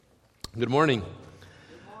Good morning.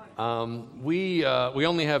 We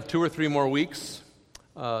only have 2 or 3 more weeks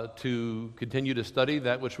to continue to study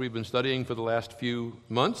that which we've been studying for the last few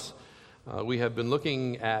months. We have been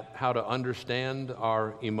looking at how to understand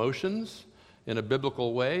our emotions in a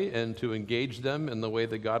biblical way and to engage them in the way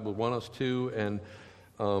that God would want us to. And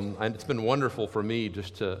it's been wonderful for me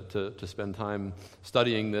just to spend time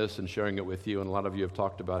studying this and sharing it with you. And a lot of you have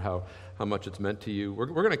talked about how much it's meant to you. We're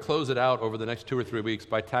going to close it out over the next 2 or 3 weeks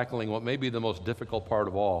by tackling what may be the most difficult part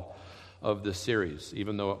of all of this series,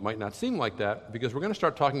 even though it might not seem like that, because we're going to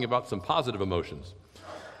start talking about some positive emotions.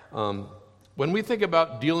 When we think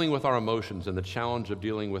about dealing with our emotions and the challenge of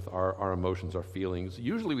dealing with our emotions, our feelings,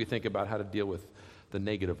 usually we think about how to deal with the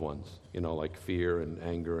negative ones, like fear and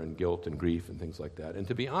anger and guilt and grief and things like that. And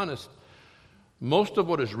to be honest, most of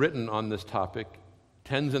what is written on this topic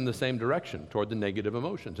tends in the same direction, toward the negative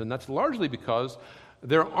emotions. And that's largely because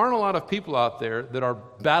there aren't a lot of people out there that are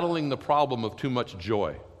battling the problem of too much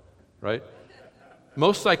joy, right?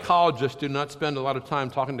 Most psychologists do not spend a lot of time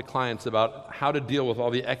talking to clients about how to deal with all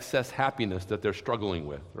the excess happiness that they're struggling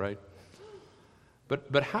with, right?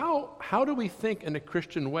 But how do we think in a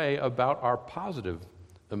Christian way about our positive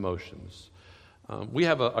emotions? We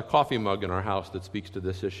have a coffee mug in our house that speaks to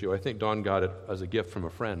this issue. I think Dawn got it as a gift from a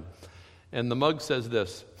friend. And the mug says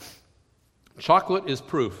this: chocolate is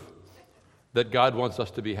proof that God wants us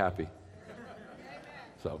to be happy.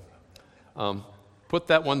 So, put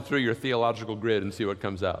that one through your theological grid and see what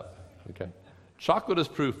comes out. Okay, chocolate is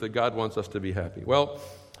proof that God wants us to be happy. Well,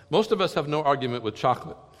 most of us have no argument with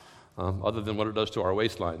chocolate, other than what it does to our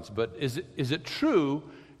waistlines. But is it true?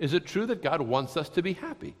 Is it true that God wants us to be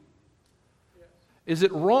happy? Yes. Is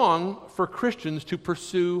it wrong for Christians to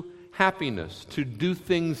pursue happiness, to do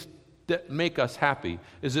things that make us happy?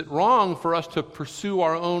 Is it wrong for us to pursue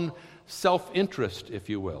our own self-interest, if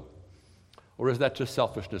you will? Or is that just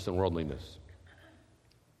selfishness and worldliness?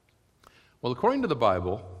 Well, according to the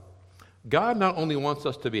Bible, God not only wants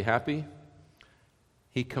us to be happy,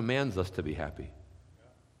 He commands us to be happy.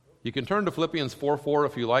 You can turn to Philippians 4:4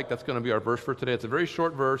 if you like. That's going to be our verse for today. It's a very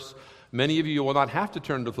short verse. Many of you will not have to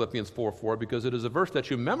turn to Philippians 4:4 because it is a verse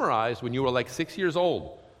that you memorized when you were like 6 years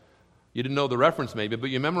old. You didn't know the reference maybe,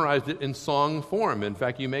 but you memorized it in song form. In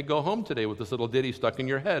fact, you may go home today with this little ditty stuck in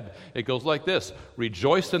your head. It goes like this: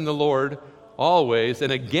 rejoice in the Lord always,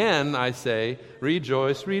 and again I say,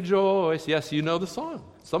 rejoice, rejoice. Yes, you know the song,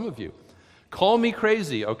 some of you. Call me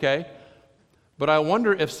crazy, okay? But I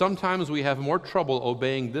wonder if sometimes we have more trouble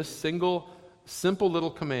obeying this simple little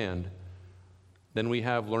command than we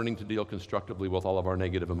have learning to deal constructively with all of our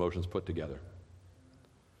negative emotions put together.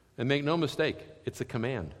 And make no mistake, it's a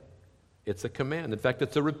command. It's a command. In fact,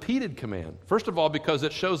 it's a repeated command. First of all, because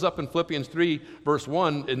it shows up in Philippians 3, verse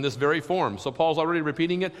 1 in this very form. So Paul's already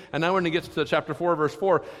repeating it, and now when he gets to chapter 4, verse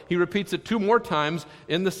 4, he repeats it 2 more times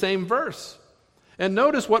in the same verse. And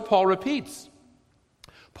notice what Paul repeats.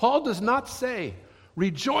 Paul does not say,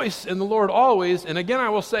 rejoice in the Lord always, and again I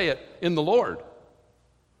will say it, in the Lord,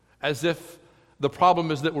 as if the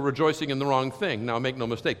problem is that we're rejoicing in the wrong thing. Now, make no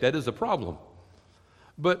mistake, that is a problem.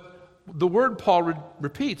 But the word Paul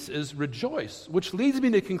repeats is rejoice, which leads me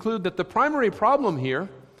to conclude that the primary problem here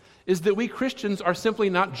is that we Christians are simply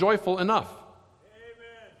not joyful enough.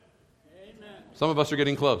 Amen. Some of us are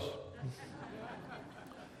getting close.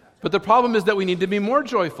 But the problem is that we need to be more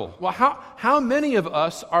joyful. Well, how many of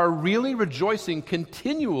us are really rejoicing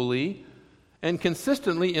continually and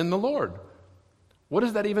consistently in the Lord? What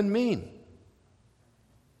does that even mean?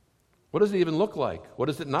 What does it even look like? What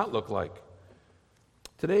does it not look like?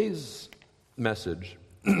 Today's message,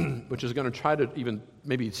 which is going to try to even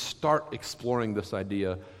maybe start exploring this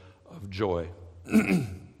idea of joy,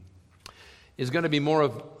 is going to be more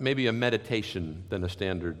of maybe a meditation than a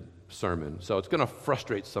standard sermon. So it's going to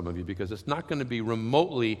frustrate some of you because it's not going to be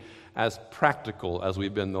remotely as practical as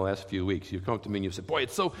we've been the last few weeks. You've come to me and you've said, boy,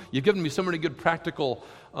 you've given me so many good practical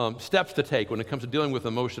steps to take when it comes to dealing with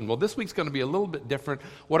emotion. Well, this week's going to be a little bit different.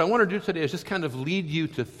 What I want to do today is just kind of lead you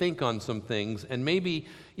to think on some things and maybe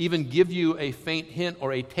even give you a faint hint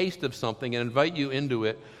or a taste of something and invite you into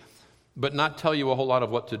it, but not tell you a whole lot of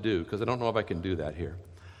what to do, because I don't know if I can do that here.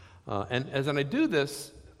 And as I do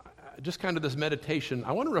this, just kind of this meditation,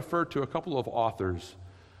 I want to refer to a couple of authors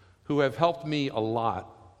who have helped me a lot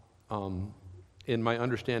in my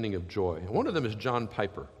understanding of joy. One of them is John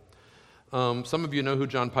Piper. Some of you know who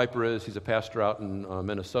John Piper is. He's a pastor out in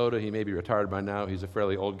Minnesota. He may be retired by now. He's a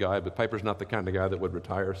fairly old guy, but Piper's not the kind of guy that would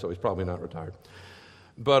retire, so he's probably not retired.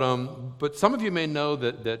 But some of you may know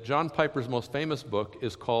that John Piper's most famous book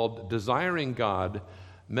is called Desiring God,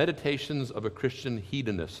 Meditations of a Christian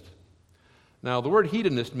Hedonist. Now, the word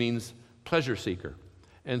hedonist means pleasure seeker.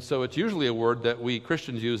 And so it's usually a word that we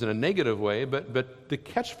Christians use in a negative way, but the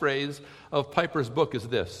catchphrase of Piper's book is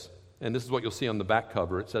this, and this is what you'll see on the back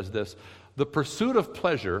cover. It says this: "The pursuit of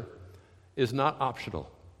pleasure is not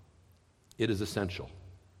optional. It is essential."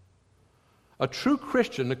 A true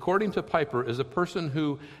Christian, according to Piper, is a person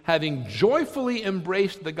who, having joyfully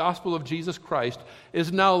embraced the gospel of Jesus Christ,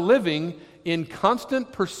 is now living in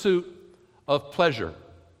constant pursuit of pleasure.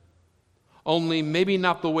 Only maybe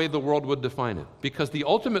not the way the world would define it, because the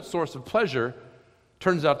ultimate source of pleasure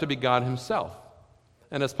turns out to be God himself.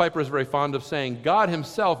 And as Piper is very fond of saying, God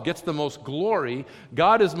himself gets the most glory.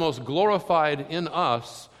 God is most glorified in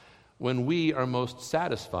us when we are most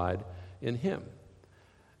satisfied in him.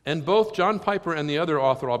 And both John Piper and the other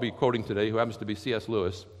author I'll be quoting today, who happens to be C.S.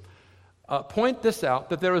 Lewis, point this out,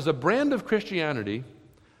 that there is a brand of Christianity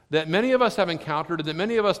that many of us have encountered and that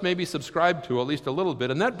many of us maybe subscribe to, at least a little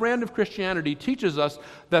bit. And that brand of Christianity teaches us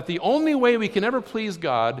that the only way we can ever please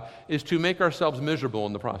God is to make ourselves miserable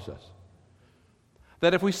in the process.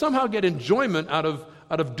 That if we somehow get enjoyment out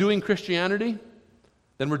of doing Christianity,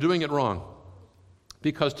 then we're doing it wrong.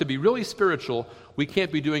 Because to be really spiritual, we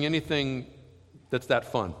can't be doing anything that's that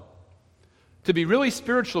fun. To be really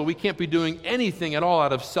spiritual, we can't be doing anything at all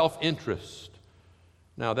out of self-interest.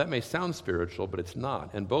 Now, that may sound spiritual, but it's not.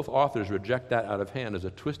 And both authors reject that out of hand as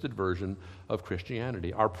a twisted version of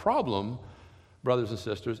Christianity. Our problem, brothers and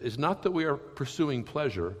sisters, is not that we are pursuing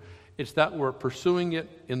pleasure. It's that we're pursuing it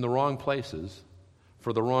in the wrong places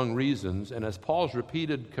for the wrong reasons. And as Paul's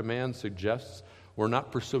repeated command suggests, we're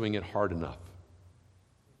not pursuing it hard enough.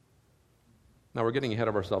 Now, we're getting ahead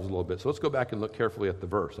of ourselves a little bit, so let's go back and look carefully at the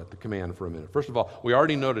verse, at the command for a minute. First of all, we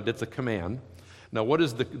already noted it's a command. Now, what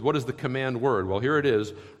is the command word? Well, here it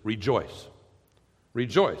is: rejoice.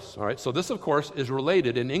 Rejoice. All right, so this, of course, is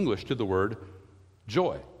related in English to the word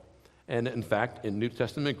joy. And in fact, in New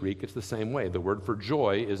Testament Greek, it's the same way. The word for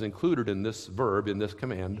joy is included in this verb, in this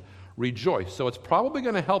command, rejoice. So it's probably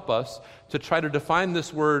going to help us to try to define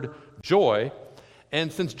this word joy.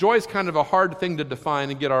 And since joy is kind of a hard thing to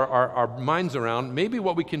define and get our minds around, maybe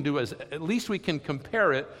what we can do is at least we can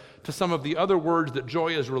compare it to some of the other words that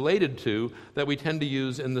joy is related to that we tend to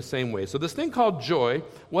use in the same way. So this thing called joy,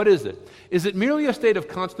 what is it? Is it merely a state of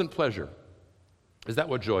constant pleasure? Is that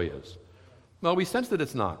what joy is? Well, we sense that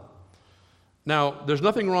it's not. Now, there's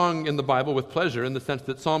nothing wrong in the Bible with pleasure in the sense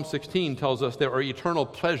that Psalm 16 tells us there are eternal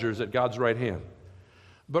pleasures at God's right hand.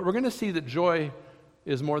 But we're going to see that joy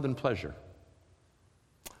is more than pleasure.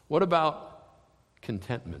 What about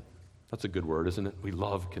contentment? That's a good word, isn't it? We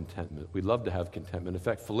love contentment. We love to have contentment. In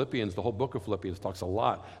fact, Philippians, the whole book of Philippians talks a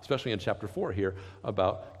lot, especially in chapter 4 here,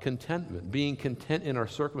 about contentment. Being content in our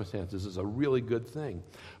circumstances is a really good thing.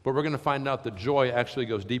 But we're going to find out that joy actually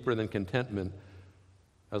goes deeper than contentment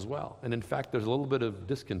as well. And in fact, there's a little bit of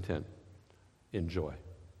discontent in joy.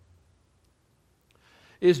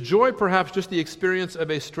 Is joy perhaps just the experience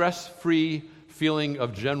of a stress-free feeling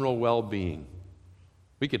of general well-being?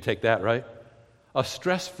 We could take that, right? A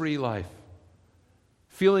stress-free life.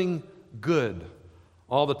 Feeling good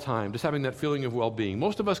all the time. Just having that feeling of well-being.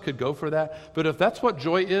 Most of us could go for that. But if that's what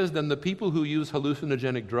joy is, then the people who use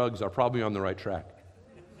hallucinogenic drugs are probably on the right track.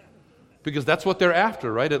 Because that's what they're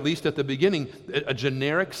after, right? At least at the beginning. A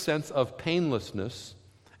generic sense of painlessness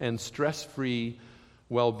and stress-free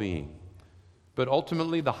well-being. But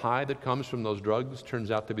ultimately, the high that comes from those drugs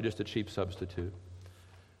turns out to be just a cheap substitute.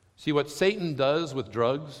 See, what Satan does with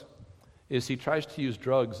drugs is he tries to use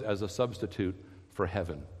drugs as a substitute for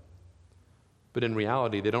heaven. But in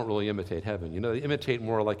reality, they don't really imitate heaven. You know, they imitate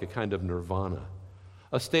more like a kind of nirvana,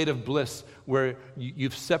 a state of bliss where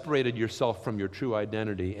you've separated yourself from your true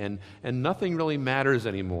identity and nothing really matters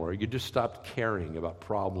anymore. You just stopped caring about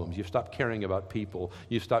problems. You've stopped caring about people.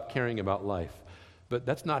 You've stopped caring about life. But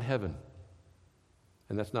that's not heaven,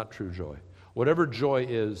 and that's not true joy. Whatever joy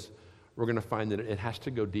is, we're going to find that it has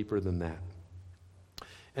to go deeper than that.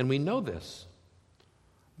 And we know this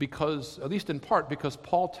because, at least in part, because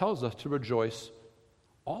Paul tells us to rejoice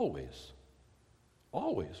always.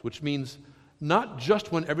 Always, which means not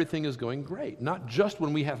just when everything is going great, not just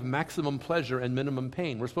when we have maximum pleasure and minimum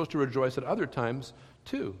pain. We're supposed to rejoice at other times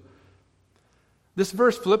too. This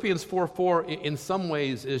verse, Philippians 4:4, in some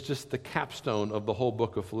ways is just the capstone of the whole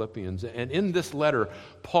book of Philippians. And in this letter,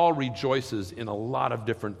 Paul rejoices in a lot of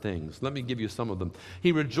different things. Let me give you some of them.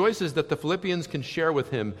 He rejoices that the Philippians can share with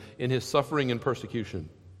him in his suffering and persecution.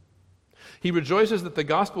 He rejoices that the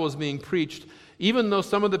gospel is being preached, even though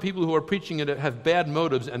some of the people who are preaching it have bad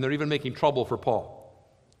motives and they're even making trouble for Paul.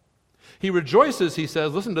 He rejoices, he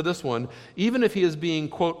says, listen to this one, even if he is being,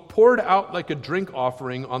 quote, poured out like a drink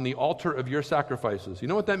offering on the altar of your sacrifices. You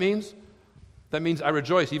know what that means? That means I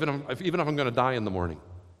rejoice even if I'm going to die in the morning.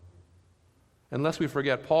 And lest we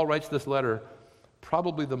forget, Paul writes this letter,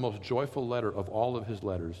 probably the most joyful letter of all of his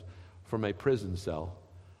letters, from a prison cell,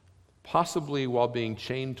 possibly while being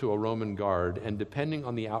chained to a Roman guard, and depending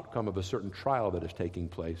on the outcome of a certain trial that is taking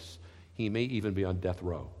place, he may even be on death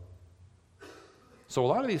row. So a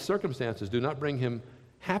lot of these circumstances do not bring him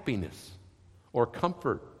happiness or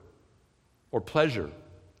comfort or pleasure,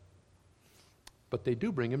 but they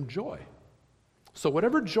do bring him joy. So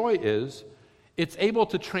whatever joy is, it's able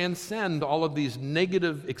to transcend all of these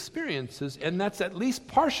negative experiences, and that's at least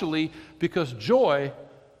partially because joy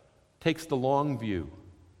takes the long view.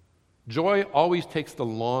 Joy always takes the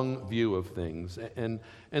long view of things, and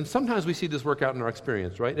sometimes we see this work out in our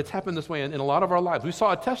experience, right? It's happened this way in a lot of our lives. We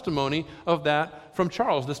saw a testimony of that from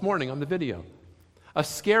Charles this morning on the video. A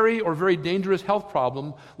scary or very dangerous health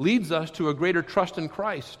problem leads us to a greater trust in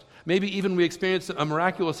Christ. Maybe even we experience a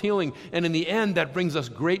miraculous healing, and in the end that brings us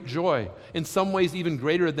great joy, in some ways even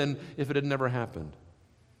greater than if it had never happened.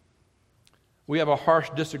 We have a harsh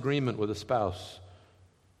disagreement with a spouse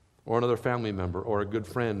or another family member or a good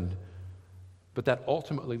friend, but that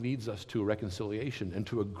ultimately leads us to a reconciliation and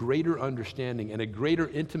to a greater understanding and a greater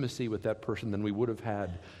intimacy with that person than we would have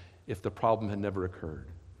had if the problem had never occurred,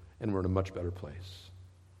 and we're in a much better place.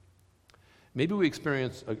 Maybe we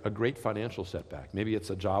experience a great financial setback. Maybe it's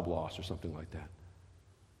a job loss or something like that.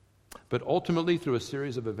 But ultimately, through a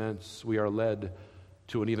series of events, we are led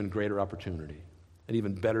to an even greater opportunity, an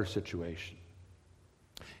even better situation.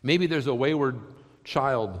 Maybe there's a wayward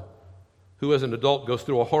child who as an adult goes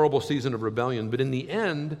through a horrible season of rebellion, but in the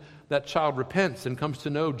end, that child repents and comes to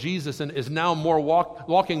know Jesus and is now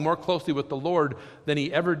walking more closely with the Lord than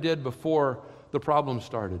he ever did before the problem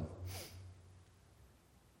started.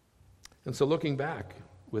 And so looking back,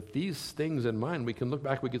 with these things in mind, we can look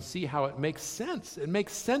back, we can see how it makes sense. It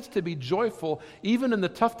makes sense to be joyful even in the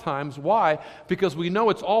tough times. Why? Because we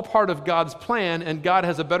know it's all part of God's plan, and God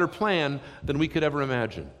has a better plan than we could ever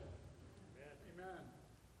imagine. Amen.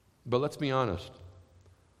 But let's be honest.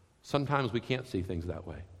 Sometimes we can't see things that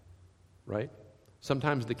way, right?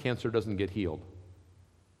 Sometimes the cancer doesn't get healed.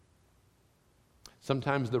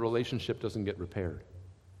 Sometimes the relationship doesn't get repaired.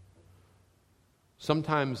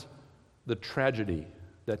 Sometimes the tragedy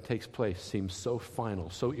that takes place seems so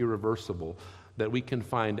final, so irreversible, that we can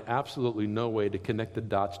find absolutely no way to connect the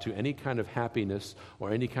dots to any kind of happiness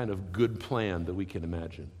or any kind of good plan that we can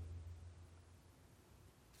imagine.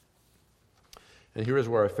 And here is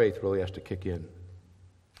where our faith really has to kick in.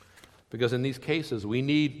 Because in these cases, we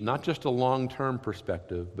need not just a long-term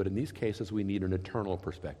perspective, but in these cases, we need an eternal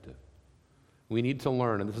perspective. We need to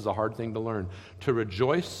learn, and this is a hard thing to learn, to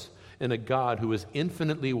rejoice in a God who is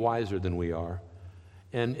infinitely wiser than we are,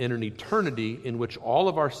 and in an eternity in which all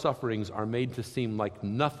of our sufferings are made to seem like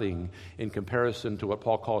nothing in comparison to what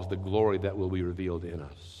Paul calls the glory that will be revealed in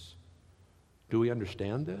us. Do we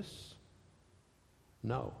understand this?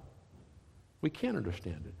 No. We can't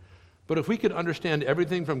understand it. But if we could understand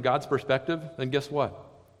everything from God's perspective, then guess what?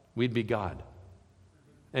 We'd be God.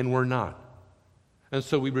 And we're not. And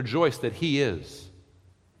so we rejoice that He is.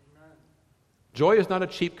 Joy is not a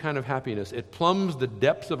cheap kind of happiness. It plumbs the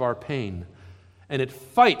depths of our pain, and it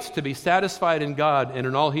fights to be satisfied in God and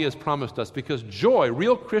in all He has promised us, because joy,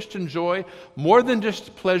 real Christian joy, more than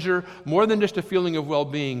just pleasure, more than just a feeling of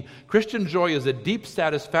well-being, Christian joy is a deep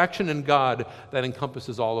satisfaction in God that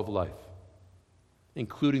encompasses all of life,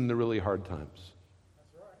 including the really hard times.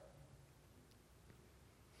 That's right.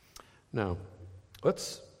 Now,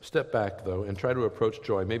 let's step back, though, and try to approach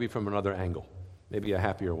joy maybe from another angle, maybe a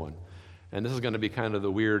happier one. And this is going to be kind of the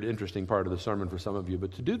weird, interesting part of the sermon for some of you.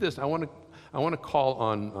 But to do this, I want to call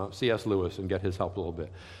on C.S. Lewis and get his help a little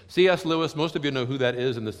bit. C.S. Lewis, most of you know who that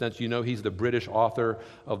is in the sense you know he's the British author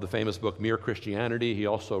of the famous book Mere Christianity. He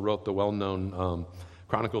also wrote the well-known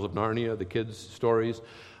Chronicles of Narnia, the kids' stories.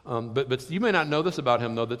 But you may not know this about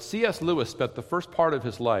him, though, that C.S. Lewis spent the first part of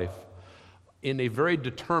his life in a very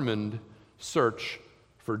determined search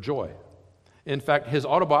for joy. In fact, his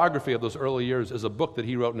autobiography of those early years is a book that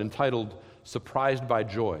he wrote and entitled Surprised by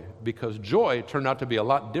Joy, because joy turned out to be a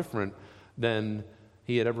lot different than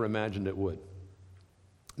he had ever imagined it would.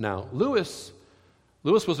 Now, Lewis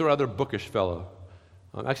was a rather bookish fellow.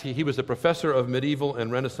 Actually, he was a professor of medieval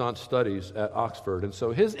and Renaissance studies at Oxford, and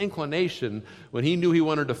so his inclination, when he knew he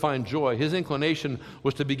wanted to find joy, his inclination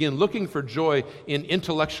was to begin looking for joy in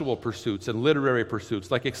intellectual pursuits and literary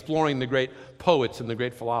pursuits, like exploring the great poets and the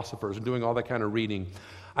great philosophers and doing all that kind of reading.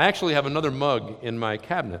 I actually have another mug in my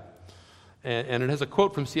cabinet, and it has a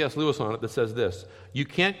quote from C.S. Lewis on it that says this: "You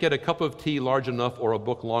can't get a cup of tea large enough or a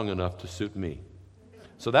book long enough to suit me."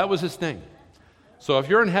 So that was his thing. So if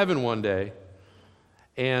you're in heaven one day,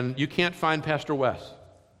 and you can't find Pastor Wes,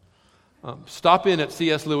 Stop in at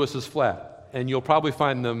C.S. Lewis's flat, and you'll probably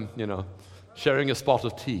find them, sharing a spot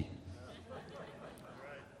of tea.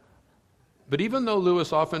 But even though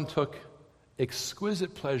Lewis often took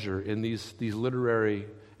exquisite pleasure in these literary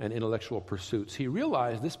and intellectual pursuits, he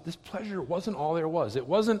realized this pleasure wasn't all there was. It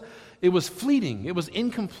was fleeting, it was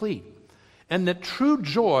incomplete. And that true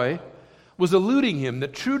joy was eluding him,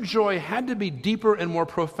 that true joy had to be deeper and more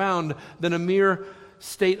profound than a mere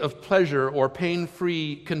state of pleasure or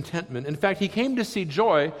pain-free contentment. In fact, he came to see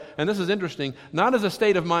joy, and this is interesting, not as a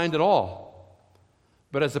state of mind at all,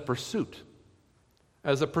 but as a pursuit.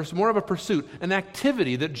 More of a pursuit, an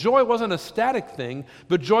activity, that joy wasn't a static thing,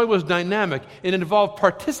 but joy was dynamic. It involved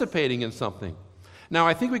participating in something. Now,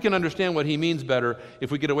 I think we can understand what he means better if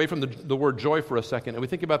we get away from the word joy for a second and we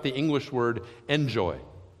think about the English word enjoy.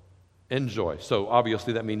 Enjoy. So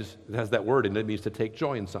obviously that means, it has that word and it means to take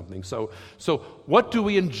joy in something. So what do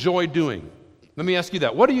we enjoy doing? Let me ask you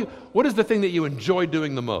that. What is the thing that you enjoy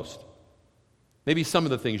doing the most? Maybe some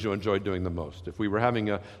of the things you enjoy doing the most. If we were having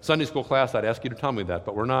a Sunday school class, I'd ask you to tell me that,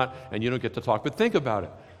 but we're not, and you don't get to talk. But think about it.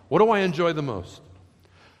 What do I enjoy the most?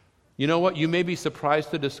 You know what? You may be surprised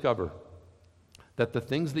to discover that the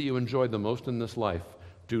things that you enjoy the most in this life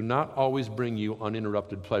do not always bring you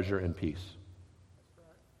uninterrupted pleasure and peace.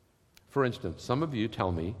 For instance, some of you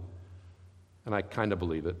tell me, and I kind of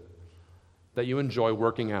believe it, that you enjoy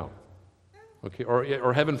working out. Okay,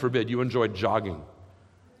 or heaven forbid, you enjoy jogging.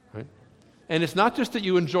 Right? And it's not just that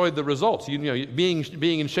you enjoy the results.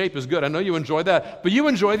 Being in shape is good. I know you enjoy that, but you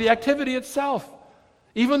enjoy the activity itself,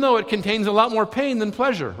 even though it contains a lot more pain than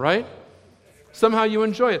pleasure, right? Somehow you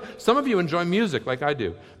enjoy it. Some of you enjoy music like I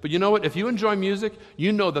do. But you know what? If you enjoy music,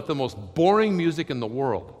 you know that the most boring music in the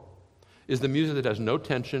world is the music that has no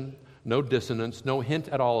tension, no dissonance, no hint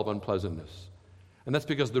at all of unpleasantness. And that's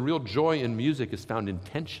because the real joy in music is found in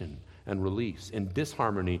tension and release, in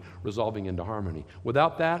disharmony resolving into harmony.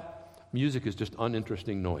 Without that, music is just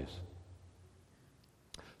uninteresting noise.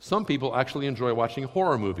 Some people actually enjoy watching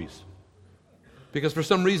horror movies because for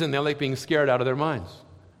some reason they like being scared out of their minds.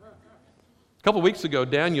 A couple weeks ago,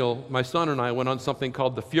 Daniel, my son, and I went on something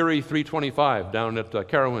called the Fury 325 down at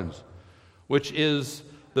Carowinds, which is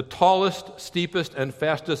the tallest, steepest, and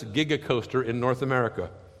fastest giga coaster in North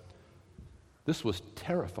America. This was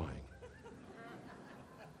terrifying.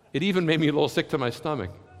 It even made me a little sick to my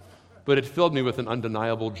stomach, but it filled me with an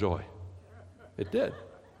undeniable joy. It did.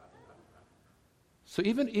 So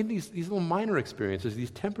even in these little minor experiences,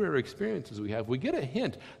 these temporary experiences we have, we get a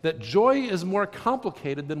hint that joy is more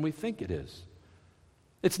complicated than we think it is.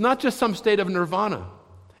 It's not just some state of nirvana.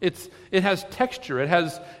 It has texture, it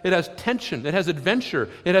has tension, it has adventure,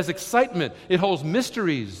 it has excitement, it holds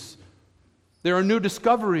mysteries. There are new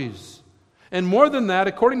discoveries. And more than that,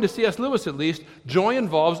 according to C.S. Lewis at least, joy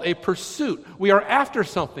involves a pursuit. We are after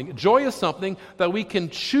something. Joy is something that we can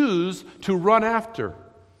choose to run after.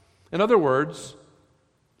 In other words,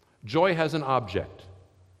 joy has an object.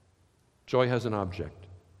 Joy has an object.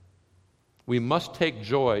 We must take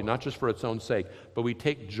joy, not just for its own sake, but we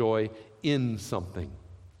take joy in something,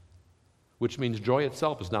 which means joy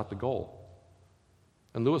itself is not the goal.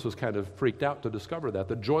 And Lewis was kind of freaked out to discover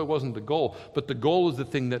that joy wasn't the goal, but the goal is the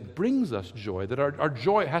thing that brings us joy, that our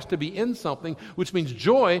joy has to be in something, which means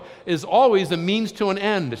joy is always a means to an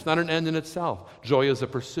end. It's not an end in itself. Joy is a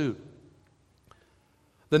pursuit.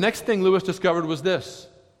 The next thing Lewis discovered was this,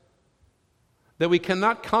 that we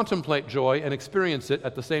cannot contemplate joy and experience it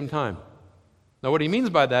at the same time. Now, what he means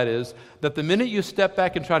by that is that the minute you step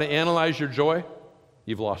back and try to analyze your joy,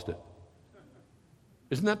 you've lost it.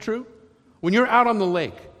 Isn't that true? When you're out on the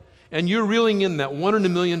lake and you're reeling in that 1 in a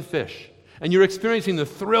million fish, and you're experiencing the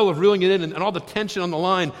thrill of reeling it in and all the tension on the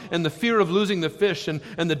line and the fear of losing the fish and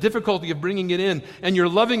the difficulty of bringing it in, and you're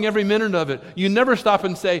loving every minute of it, you never stop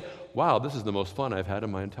and say, wow, this is the most fun I've had in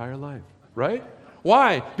my entire life, right?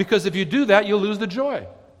 Why? Because if you do that, you'll lose the joy,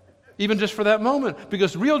 even just for that moment.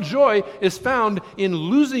 Because real joy is found in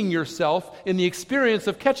losing yourself in the experience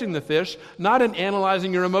of catching the fish, not in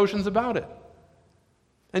analyzing your emotions about it.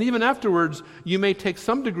 And even afterwards, you may take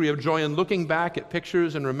some degree of joy in looking back at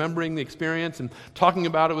pictures and remembering the experience and talking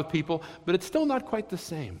about it with people, but it's still not quite the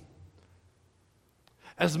same.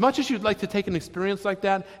 As much as you'd like to take an experience like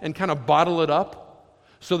that and kind of bottle it up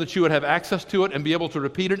so that you would have access to it and be able to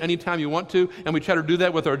repeat it anytime you want to, and we try to do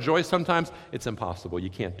that with our joy sometimes, it's impossible. You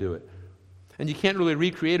can't do it. And you can't really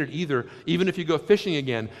recreate it either, even if you go fishing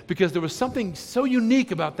again, because there was something so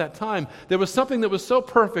unique about that time. There was something that was so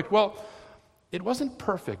perfect. Well, it wasn't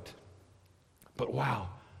perfect, but wow,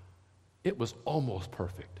 it was almost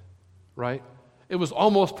perfect, right? It was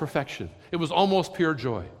almost perfection. It was almost pure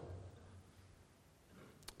joy.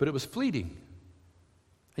 But it was fleeting.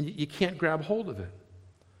 and you can't grab hold of it.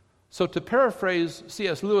 So to paraphrase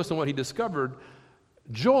C.S. Lewis and what he discovered,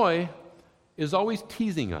 joy is always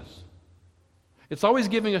teasing us. It's always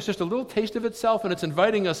giving us just a little taste of itself, and it's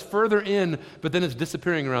inviting us further in, but then it's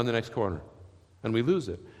disappearing around the next corner, and we lose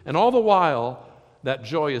it. And all the while, that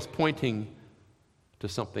joy is pointing to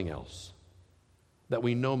something else that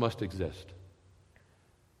we know must exist.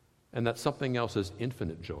 And that something else is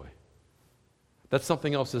infinite joy. That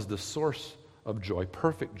something else is the source of joy,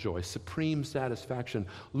 perfect joy, supreme satisfaction.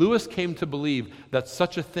 Lewis came to believe that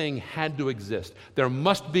such a thing had to exist. There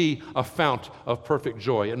must be a fount of perfect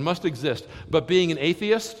joy. It must exist. But being an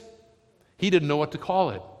atheist, he didn't know what to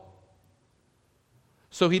call it.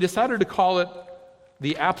 So he decided to call it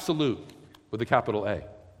the absolute with a capital A.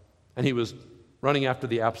 And he was running after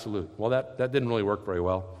the absolute. Well, that didn't really work very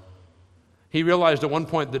well. He realized at one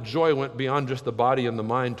point that joy went beyond just the body and the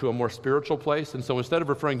mind to a more spiritual place. And so instead of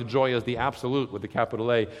referring to joy as the absolute with a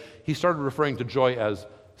capital A, he started referring to joy as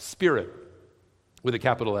spirit with a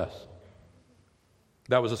capital S.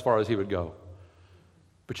 That was as far as he would go.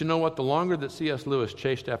 But you know what? The longer that C.S. Lewis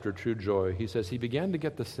chased after true joy, he says he began to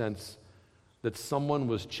get the sense that someone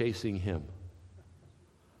was chasing him,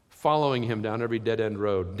 following him down every dead-end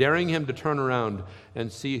road, daring him to turn around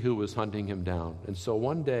and see who was hunting him down. And so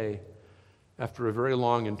one day, after a very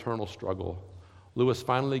long internal struggle, Lewis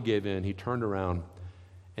finally gave in. He turned around,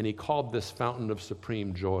 and he called this fountain of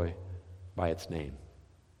supreme joy by its name,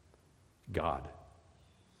 God.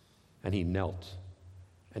 And he knelt,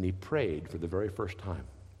 and he prayed for the very first time.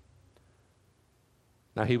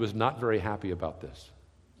 Now, he was not very happy about this.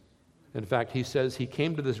 In fact, he says he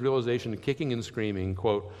came to this realization kicking and screaming,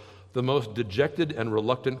 quote, the most dejected and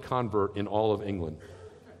reluctant convert in all of England.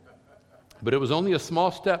 But it was only a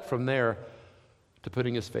small step from there to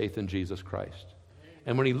putting his faith in Jesus Christ.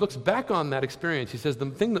 And when he looks back on that experience, he says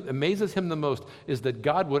the thing that amazes him the most is that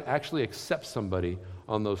God would actually accept somebody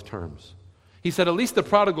on those terms. He said at least the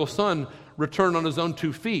prodigal son returned on his own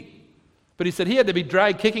 2 feet. But he said he had to be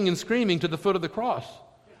dragged kicking and screaming to the foot of the cross.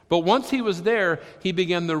 But once he was there, he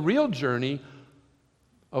began the real journey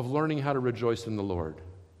of learning how to rejoice in the Lord.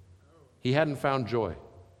 He hadn't found joy.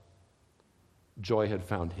 Joy had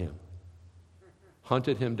found him,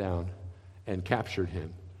 hunted him down, and captured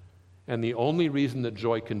him. And the only reason that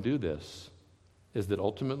joy can do this is that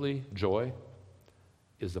ultimately joy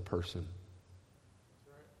is a person.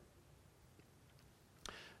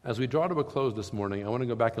 As we draw to a close this morning, I want to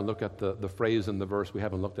go back and look at the phrase in the verse we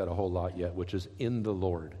haven't looked at a whole lot yet, which is in the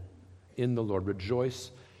Lord. In the Lord. Rejoice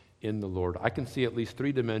in the Lord. I can see at least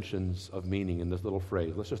 3 dimensions of meaning in this little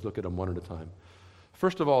phrase. Let's just look at them one at a time.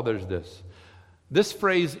 First of all, there's this. This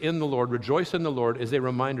phrase, in the Lord, rejoice in the Lord, is a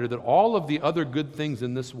reminder that all of the other good things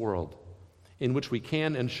in this world in which we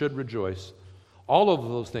can and should rejoice, all of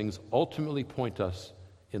those things ultimately point us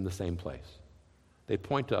in the same place. They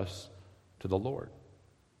point us to the Lord.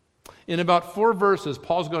 In about 4 verses,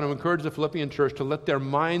 Paul's going to encourage the Philippian church to let their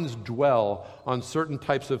minds dwell on certain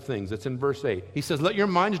types of things. It's in verse 8. He says, let your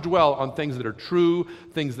minds dwell on things that are true,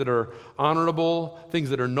 things that are honorable, things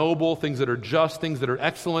that are noble, things that are just, things that are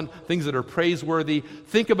excellent, things that are praiseworthy.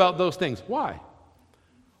 Think about those things. Why?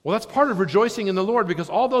 Well, that's part of rejoicing in the Lord, because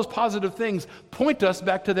all those positive things point us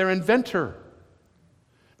back to their inventor.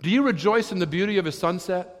 Do you rejoice in the beauty of a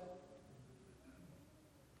sunset?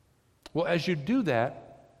 Well, as you do that,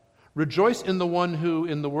 rejoice in the one who,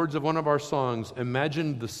 in the words of one of our songs,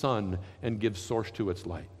 imagined the sun and gives source to its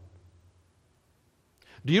light.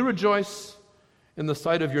 Do you rejoice in the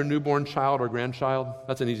sight of your newborn child or grandchild?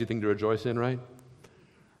 That's an easy thing to rejoice in, right?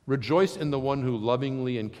 Rejoice in the one who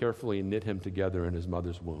lovingly and carefully knit him together in his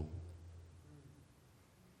mother's womb.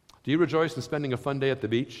 Do you rejoice in spending a fun day at the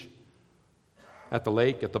beach, at the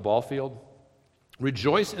lake, at the ball field?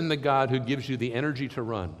 Rejoice in the God who gives you the energy to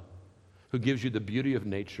run, who gives you the beauty of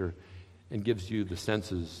nature and gives you the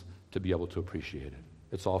senses to be able to appreciate it.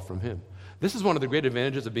 It's all from him. This is one of the great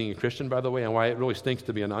advantages of being a Christian, by the way, and why it really stinks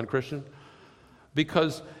to be a non-Christian.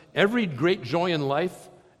 Because every great joy in life,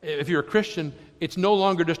 if you're a Christian, it's no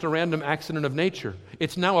longer just a random accident of nature.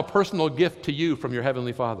 It's now a personal gift to you from your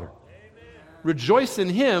Heavenly Father. Amen. Rejoice in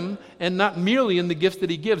him and not merely in the gifts that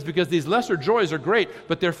he gives, because these lesser joys are great,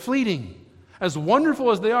 but they're fleeting. As wonderful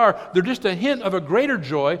as they are, they're just a hint of a greater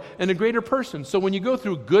joy and a greater person. So when you go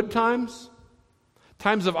through good times,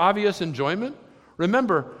 times of obvious enjoyment,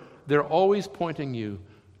 remember, they're always pointing you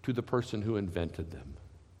to the person who invented them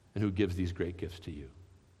and who gives these great gifts to you.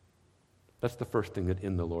 That's the first thing that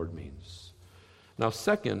in the Lord means. Now,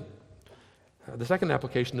 second, the second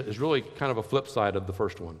application is really kind of a flip side of the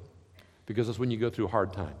first one, because it's when you go through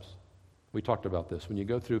hard times. We talked about this.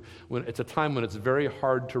 When it's a time when it's very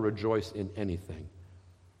hard to rejoice in anything.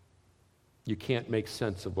 You can't make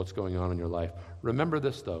sense of what's going on in your life. Remember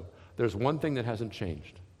this, though. There's one thing that hasn't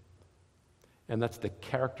changed, and that's the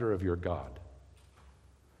character of your God.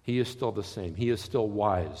 He is still the same. He is still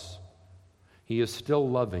wise. He is still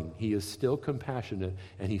loving. He is still compassionate,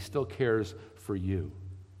 and he still cares for you.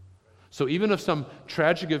 So even if some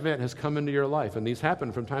tragic event has come into your life, and these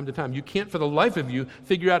happen from time to time, you can't for the life of you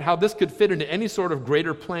figure out how this could fit into any sort of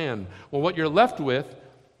greater plan. Well, what you're left with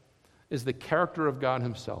is the character of God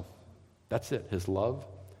himself. That's it. His love,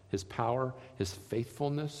 his power, his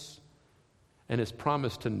faithfulness, and his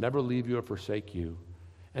promise to never leave you or forsake you,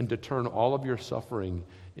 and to turn all of your suffering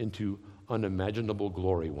into unimaginable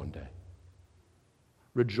glory one day.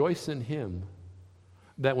 Rejoice in him,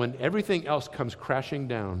 that when everything else comes crashing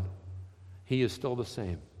down, he is still the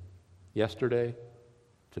same, yesterday,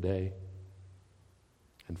 today,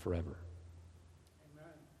 and forever.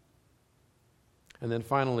 Amen. And then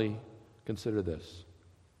finally, consider this.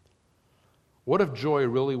 What if joy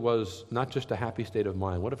really was not just a happy state of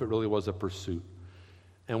mind? What if it really was a pursuit?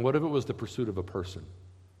 And what if it was the pursuit of a person?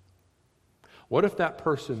 What if that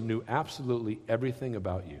person knew absolutely everything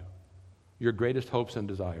about you? Your greatest hopes and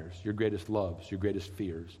desires, your greatest loves, your greatest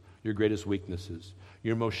fears, your greatest weaknesses,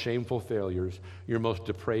 your most shameful failures, your most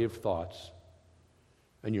depraved thoughts,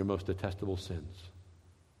 and your most detestable sins.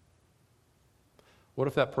 What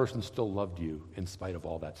if that person still loved you in spite of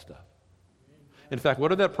all that stuff? In fact,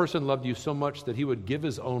 what if that person loved you so much that he would give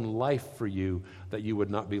his own life for you that you would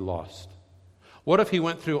not be lost? What if he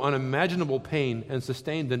went through unimaginable pain and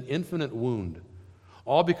sustained an infinite wound,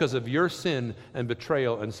 all because of your sin and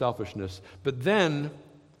betrayal and selfishness, but then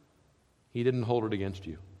he didn't hold it against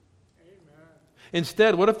you?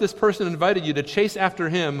 Instead, what if this person invited you to chase after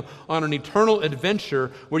him on an eternal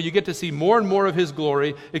adventure where you get to see more and more of his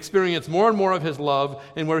glory, experience more and more of his love,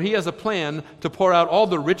 and where he has a plan to pour out all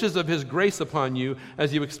the riches of his grace upon you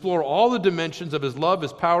as you explore all the dimensions of his love,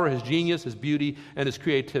 his power, his genius, his beauty, and his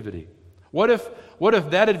creativity? What if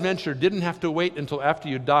that adventure didn't have to wait until after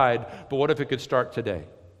you died, but what if it could start today?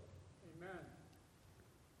 Amen.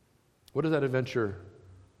 What does that adventure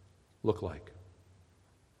look like?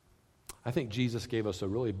 I think Jesus gave us a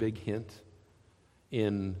really big hint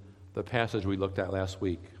in the passage we looked at last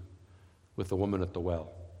week with the woman at the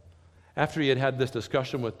well. After he had had this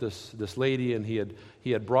discussion with this lady, and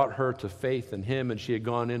he had brought her to faith in him, and she had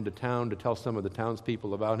gone into town to tell some of the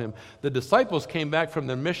townspeople about him, the disciples came back from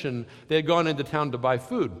their mission. They had gone into town to buy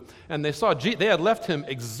food, and they saw they had left him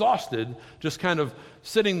exhausted, just kind of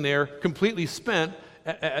sitting there, completely spent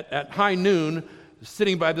at high noon,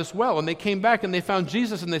 sitting by this well. And they came back and they found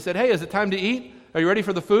Jesus, and they said, "Hey, is it time to eat? Are you ready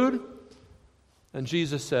for the food?" And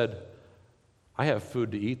Jesus said, "I have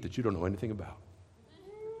food to eat that you don't know anything about."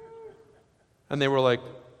 And they were like,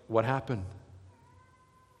 "What happened?"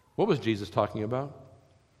 What was Jesus talking about?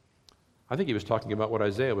 I think he was talking about what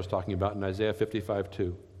Isaiah was talking about in Isaiah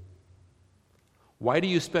 55:2. "Why do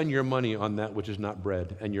you spend your money on that which is not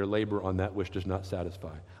bread, and your labor on that which does not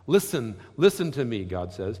satisfy? Listen to me,"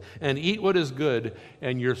 God says, "and eat what is good,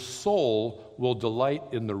 and your soul will delight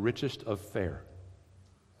in the richest of fare."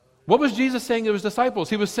 What was Jesus saying to his disciples?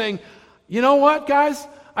 He was saying, "You know what, guys?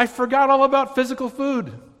 I forgot all about physical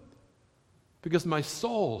food because my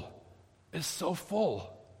soul is so full.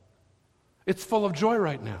 It's full of joy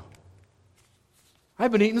right now.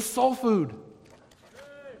 I've been eating soul food."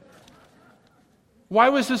 Why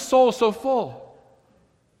was his soul so full?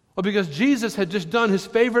 Well, because Jesus had just done his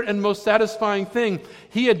favorite and most satisfying thing.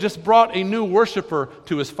 He had just brought a new worshiper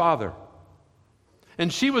to his Father.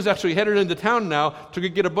 And she was actually headed into town now to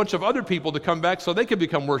get a bunch of other people to come back so they could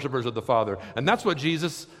become worshipers of the Father. And that's what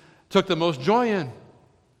Jesus took the most joy in.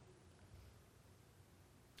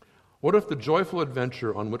 What if the joyful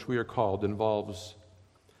adventure on which we are called involves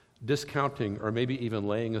discounting or maybe even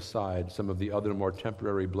laying aside some of the other more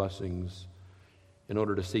temporary blessings in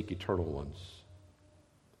order to seek eternal ones?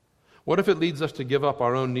 What if it leads us to give up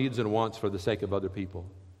our own needs and wants for the sake of other people?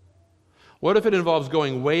 What if it involves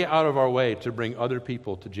going way out of our way to bring other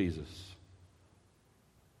people to Jesus?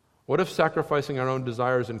 What if sacrificing our own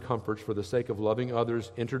desires and comforts for the sake of loving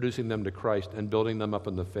others, introducing them to Christ, and building them up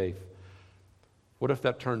in the faith? What if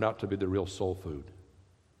that turned out to be the real soul food?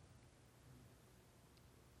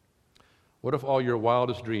 What if all your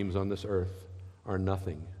wildest dreams on this earth are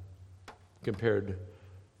nothing compared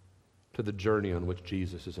to the journey on which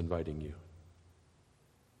Jesus is inviting you?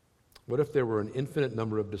 What if there were an infinite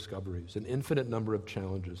number of discoveries, an infinite number of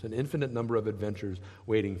challenges, an infinite number of adventures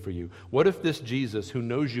waiting for you? What if this Jesus, who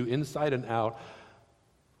knows you inside and out,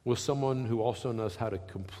 was someone who also knows how to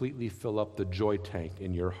completely fill up the joy tank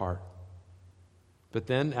in your heart? But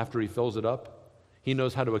then, after he fills it up, he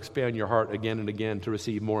knows how to expand your heart again and again to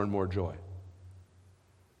receive more and more joy.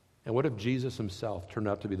 And what if Jesus himself turned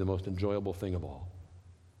out to be the most enjoyable thing of all?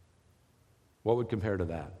 What would compare to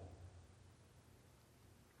that?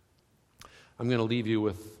 I'm going to leave you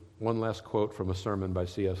with one last quote from a sermon by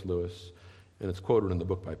C.S. Lewis, and it's quoted in the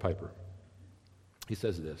book by Piper. He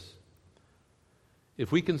says this: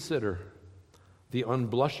 "If we consider the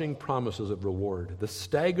unblushing promises of reward, the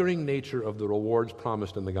staggering nature of the rewards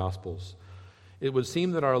promised in the Gospels, it would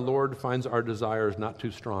seem that our Lord finds our desires not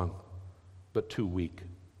too strong, but too weak.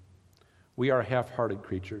 We are half-hearted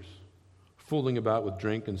creatures, fooling about with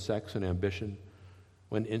drink and sex and ambition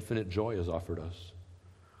when infinite joy is offered us.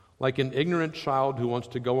 Like an ignorant child who wants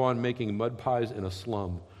to go on making mud pies in a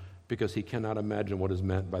slum because he cannot imagine what is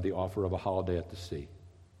meant by the offer of a holiday at the sea.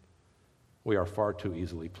 We are far too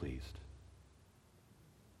easily pleased."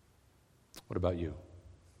 What about you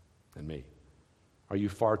and me? Are you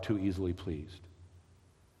far too easily pleased?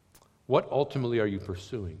 What ultimately are you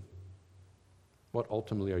pursuing? What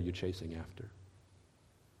ultimately are you chasing after?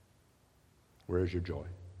 Where is your joy?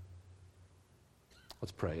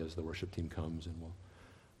 Let's pray as the worship team comes, and we'll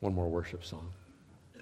one more worship song.